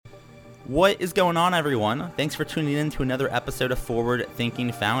What is going on, everyone? Thanks for tuning in to another episode of Forward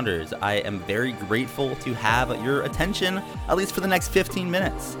Thinking Founders. I am very grateful to have your attention, at least for the next 15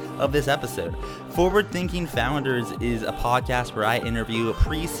 minutes of this episode. Forward Thinking Founders is a podcast where I interview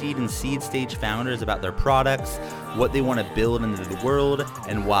pre-seed and seed stage founders about their products, what they want to build into the world,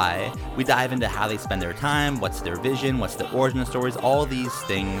 and why. We dive into how they spend their time, what's their vision, what's their origin stories, all these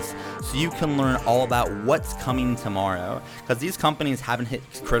things, so you can learn all about what's coming tomorrow. Because these companies haven't hit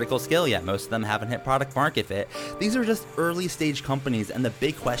critical scale yet. Most of them haven't hit product market fit. These are just early stage companies, and the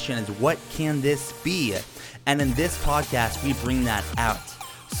big question is, what can this be? And in this podcast, we bring that out.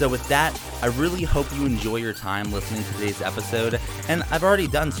 So with that, I really hope you enjoy your time listening to today's episode. And I've already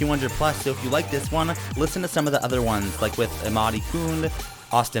done 200 plus, so if you like this one, listen to some of the other ones, like with Imadi Kund,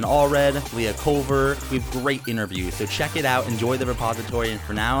 Austin Allred, Leah Culver. We have great interviews, so check it out, enjoy the repository, and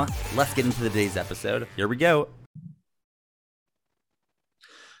for now, let's get into today's episode. Here we go.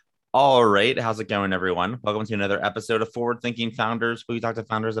 All right, how's it going, everyone? Welcome to another episode of Forward Thinking Founders, where we talk to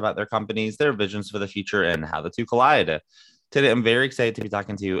founders about their companies, their visions for the future, and how the two collide. Today, I'm very excited to be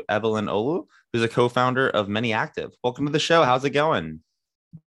talking to Evelyn Olu, who's a co-founder of ManyActive. Welcome to the show. How's it going?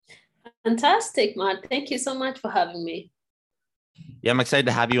 Fantastic, Matt. Thank you so much for having me. Yeah, I'm excited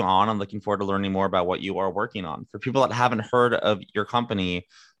to have you on. I'm looking forward to learning more about what you are working on. For people that haven't heard of your company,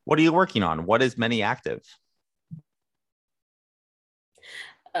 what are you working on? What is ManyActive?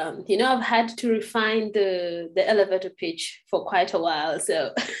 I've had to refine the elevator pitch for quite a while,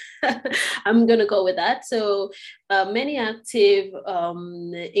 so I'm going to go with that. So ManyActive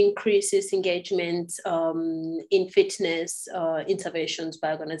increases engagement in fitness interventions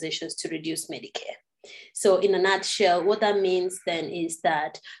by organizations to reduce Medicare. So in a nutshell, what that means then is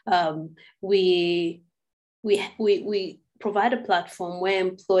that we provide a platform where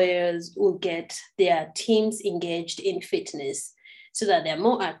employers will get their teams engaged in fitness so that they're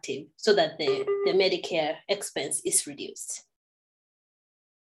more active, so that the Medicare expense is reduced.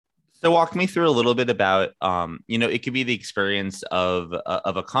 So walk me through a little bit about, it could be the experience of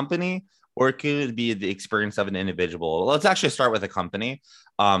a company, or it could be the experience of an individual. Let's actually start with a company.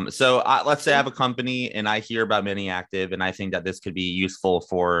 Let's say I have a company and I hear about ManyActive and I think that this could be useful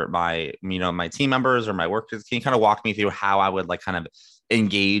for my team members or my workers. Can you kind of walk me through how I would kind of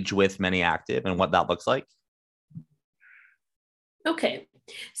engage with ManyActive and what that looks like? Okay,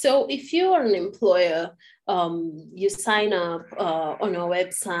 so if you are an employer, you sign up on our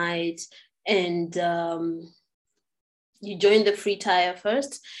website and you join the free tier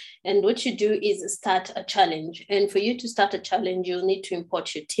first. And what you do is start a challenge. And for you to start a challenge, you'll need to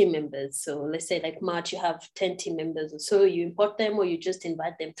import your team members. So let's say like March, you have 10 team members or so, you import them or you just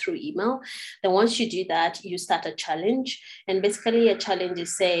invite them through email. Then once you do that, you start a challenge. And basically a challenge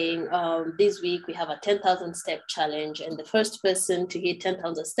is saying, this week we have a 10,000 step challenge. And the first person to hit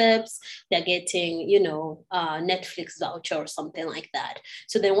 10,000 steps, they're getting, Netflix voucher or something like that.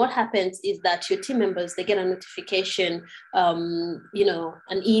 So then what happens is that your team members, they get a notification, an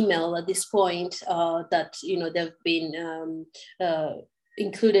email at this point that they've been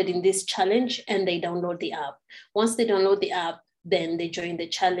included in this challenge, and they download the app. Once they download the app, then they join the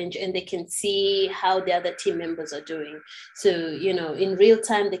challenge and they can see how the other team members are doing. So, in real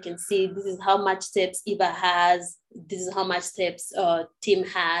time, they can see this is how much steps Eva has, this is how much steps team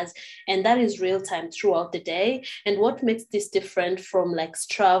has, and that is real time throughout the day. And what makes this different from like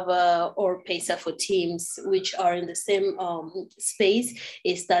Strava or Pacer for teams, which are in the same space,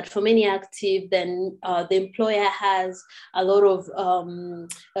 is that for ManyActive, then the employer has a lot of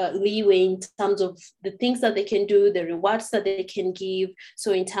leeway in terms of the things that they can do, the rewards that they can give.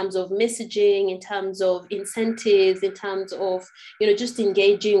 So in terms of messaging, in terms of incentives, in terms of just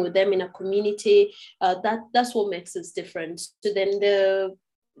engaging with them in a community, that's what makes us different. So then the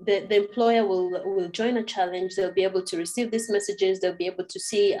employer will join a challenge. They'll be able to receive these messages. They'll be able to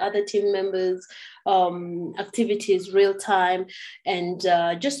see other team members' activities real time, and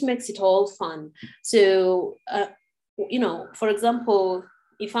just makes it all fun. So, for example,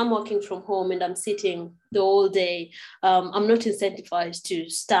 if I'm working from home and I'm sitting the whole day, I'm not incentivized to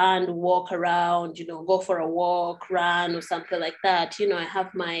stand, walk around, go for a walk, run, or something like that. I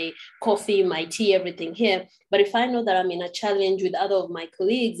have my coffee, my tea, everything here. But if I know that I'm in a challenge with other of my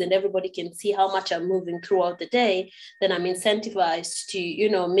colleagues and everybody can see how much I'm moving throughout the day, then I'm incentivized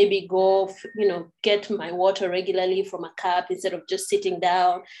to, maybe go, get my water regularly from a cup instead of just sitting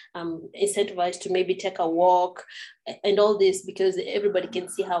down. I'm incentivized to maybe take a walk and all this because everybody can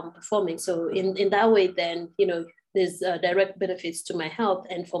see how I'm performing. So in that way, then, there's direct benefits to my health,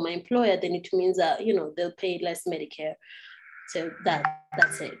 and for my employer, then it means that, they'll pay less Medicare. So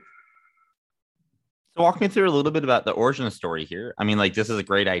that's it. So walk me through a little bit about the origin story here. I mean, like this is a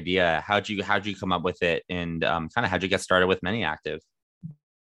great idea. How'd you come up with it, and kind of how'd you get started with Many Active?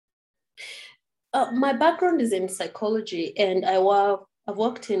 My background is in psychology, and I've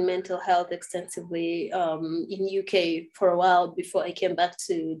worked in mental health extensively in UK for a while before I came back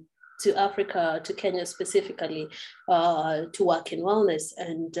to Africa, to Kenya specifically, to work in wellness.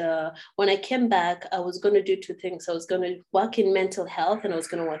 And when I came back, I was going to do two things. I was going to work in mental health and I was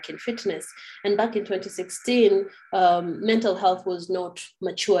going to work in fitness. And back in 2016, mental health was not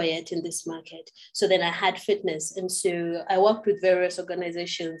mature yet in this market. So then I had fitness. And so I worked with various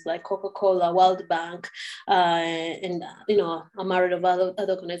organizations like Coca-Cola, World Bank, and, a myriad of other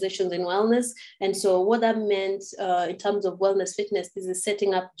organizations in wellness. And so what that meant in terms of wellness fitness, this is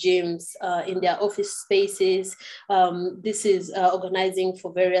setting up gyms in their office spaces. This is organizing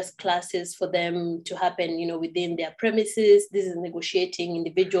for various classes for them to happen, within their premises. This is negotiating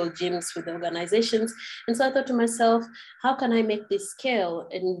individual gyms with organizations. And so I thought to myself, how can I make this scale?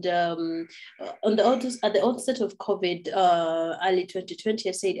 And at the onset of COVID, early 2020,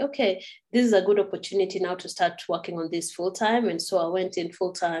 I said, okay, this is a good opportunity now to start working on this full time. And so I went in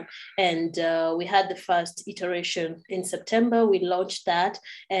full time, and we had the first iteration in September. We launched that,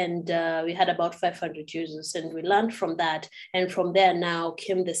 and we had about 500 users, and we learned from that. And from there now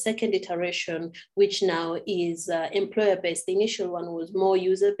came the second iteration, which now is employer-based. The initial one was more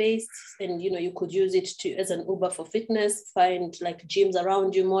user-based, and you could use it as an Uber for fitness, find like gyms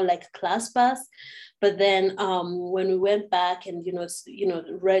around you, more like ClassPass. But then when we went back and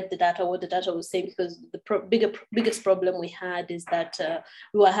read the data, what the data was saying, because the biggest problem we had is that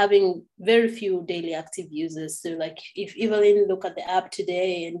we were having very few daily active users. So like if Evelyn look at the app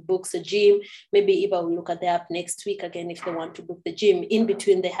today and books a gym, maybe Eva will look at the app next week again if they want to book the gym. In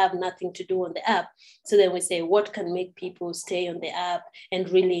between, they have nothing to do on the app. So then we say, what can make people stay on the app and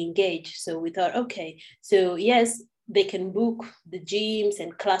really engage? So we thought, okay, so yes, they can book the gyms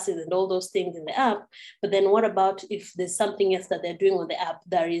and classes and all those things in the app. But then what about if there's something else that they're doing on the app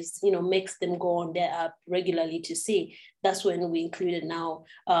that is, makes them go on their app regularly to see? That's when we included now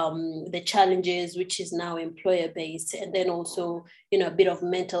the challenges, which is now employer-based, and then also, a bit of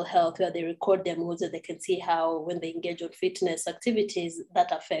mental health where they record their moods so they can see how when they engage on fitness activities,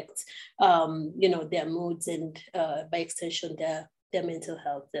 that affects, their moods and by extension, their mental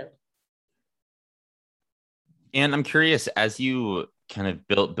health there. And I'm curious, as you kind of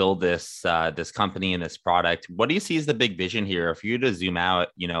build this this company and this product, what do you see as the big vision here? If you were to zoom out,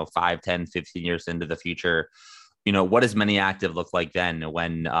 5, 10, 15 years into the future, what does Many Active look like then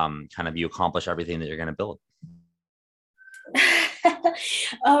when kind of you accomplish everything that you're going to build?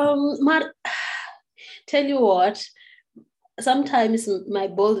 Matt, tell you what, sometimes my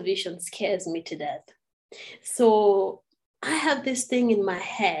bold vision scares me to death. So I have this thing in my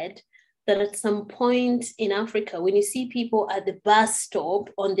head that at some point in Africa, when you see people at the bus stop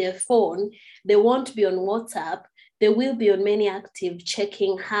on their phone, they won't be on WhatsApp. They will be on Many Active,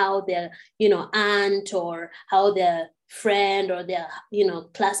 checking how their, aunt or how their friend or their,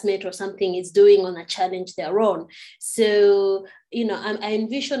 classmate or something is doing on a challenge they're on. So, I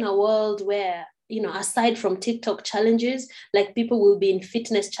envision a world where, aside from TikTok challenges, like people will be in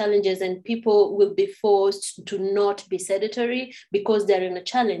fitness challenges and people will be forced to not be sedentary because they're in a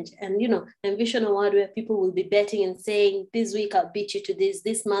challenge. And, envision a world where people will be betting and saying, this week I'll beat you to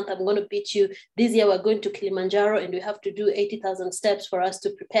this month I'm going to beat you, this year we're going to Kilimanjaro and we have to do 80,000 steps for us to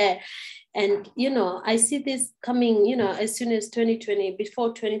prepare. And, I see this coming, as soon as 2020,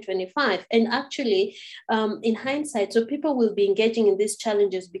 before 2025. And actually, in hindsight, so people will be engaging in these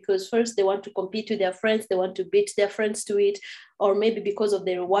challenges because first they want to compete with their friends, they want to beat their friends to it, or maybe because of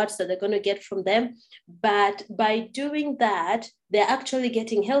the rewards that they're going to get from them. But by doing that, they're actually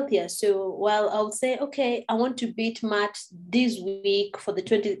getting healthier. So while I'll say, okay, I want to beat Matt this week for the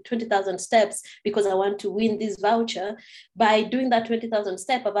 20,000 steps because I want to win this voucher, by doing that 20,000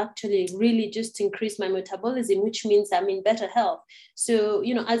 step, I've actually really just increased my metabolism, which means I'm in better health. So,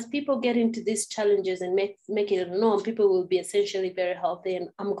 as people get into these challenges and make it a norm, people will be essentially very healthy. And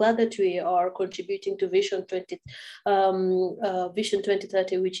I'm glad that we are contributing to Vision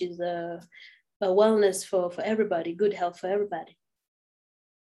 2030, which is a wellness for everybody, good health for everybody.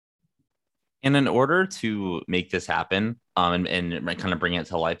 And in order to make this happen and kind of bring it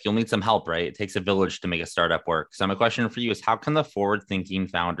to life, you'll need some help, right? It takes a village to make a startup work. So my question for you is, how can the forward-thinking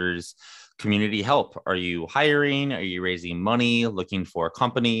founders community help? Are you hiring? Are you raising money, looking for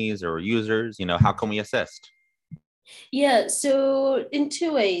companies or users? How can we assist? Yeah, so in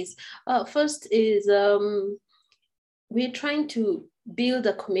two ways. First is we're trying to build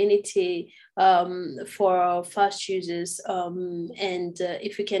a community for fast users. And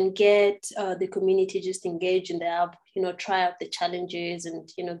if we can get the community just engaged in the app, try out the challenges and,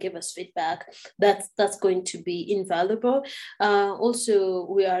 give us feedback, that's going to be invaluable. Also,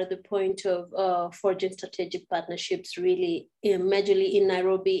 we are at the point of forging strategic partnerships really majorly in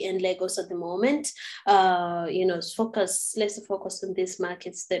Nairobi and Lagos at the moment. Let's focus on these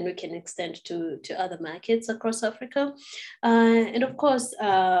markets, then we can extend to other markets across Africa. And of course,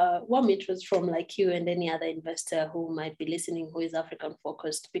 warm interest from like you and any other investor who might be listening who is African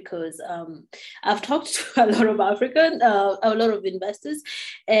focused, because I've talked to a lot of a lot of investors,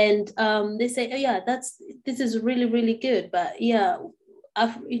 and they say, oh yeah, this is really, really good, but yeah,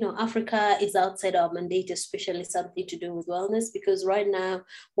 Africa is outside our mandate, especially something to do with wellness, because right now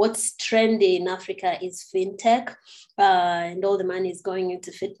what's trendy in Africa is fintech, and all the money is going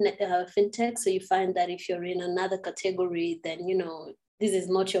into fintech. So you find that if you're in another category, then this is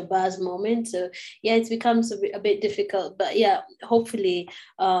not your buzz moment. So yeah, it becomes a bit difficult, but yeah, hopefully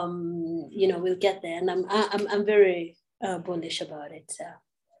we'll get there, and I'm very bullish about it. So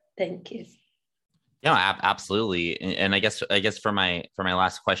thank you. Yeah, absolutely. And I guess for my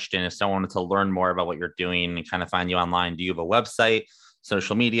last question, if someone wanted to learn more about what you're doing and kind of find you online, do you have a website,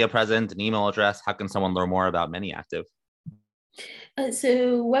 social media present, an email address? How can someone learn more about ManyActive?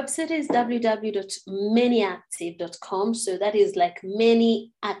 So website is www.manyactive.com. So that is like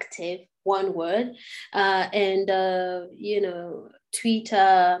many active, one word, and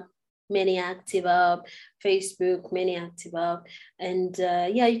Twitter, ManyActive Up, Facebook, ManyActive Up, and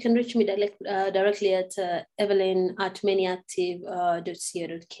you can reach me directly at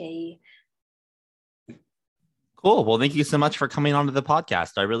evelyn@manyactive.co.ke. Cool. Well, thank you so much for coming onto the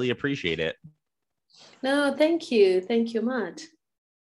podcast. I really appreciate it. No, thank you. Thank you, Matt.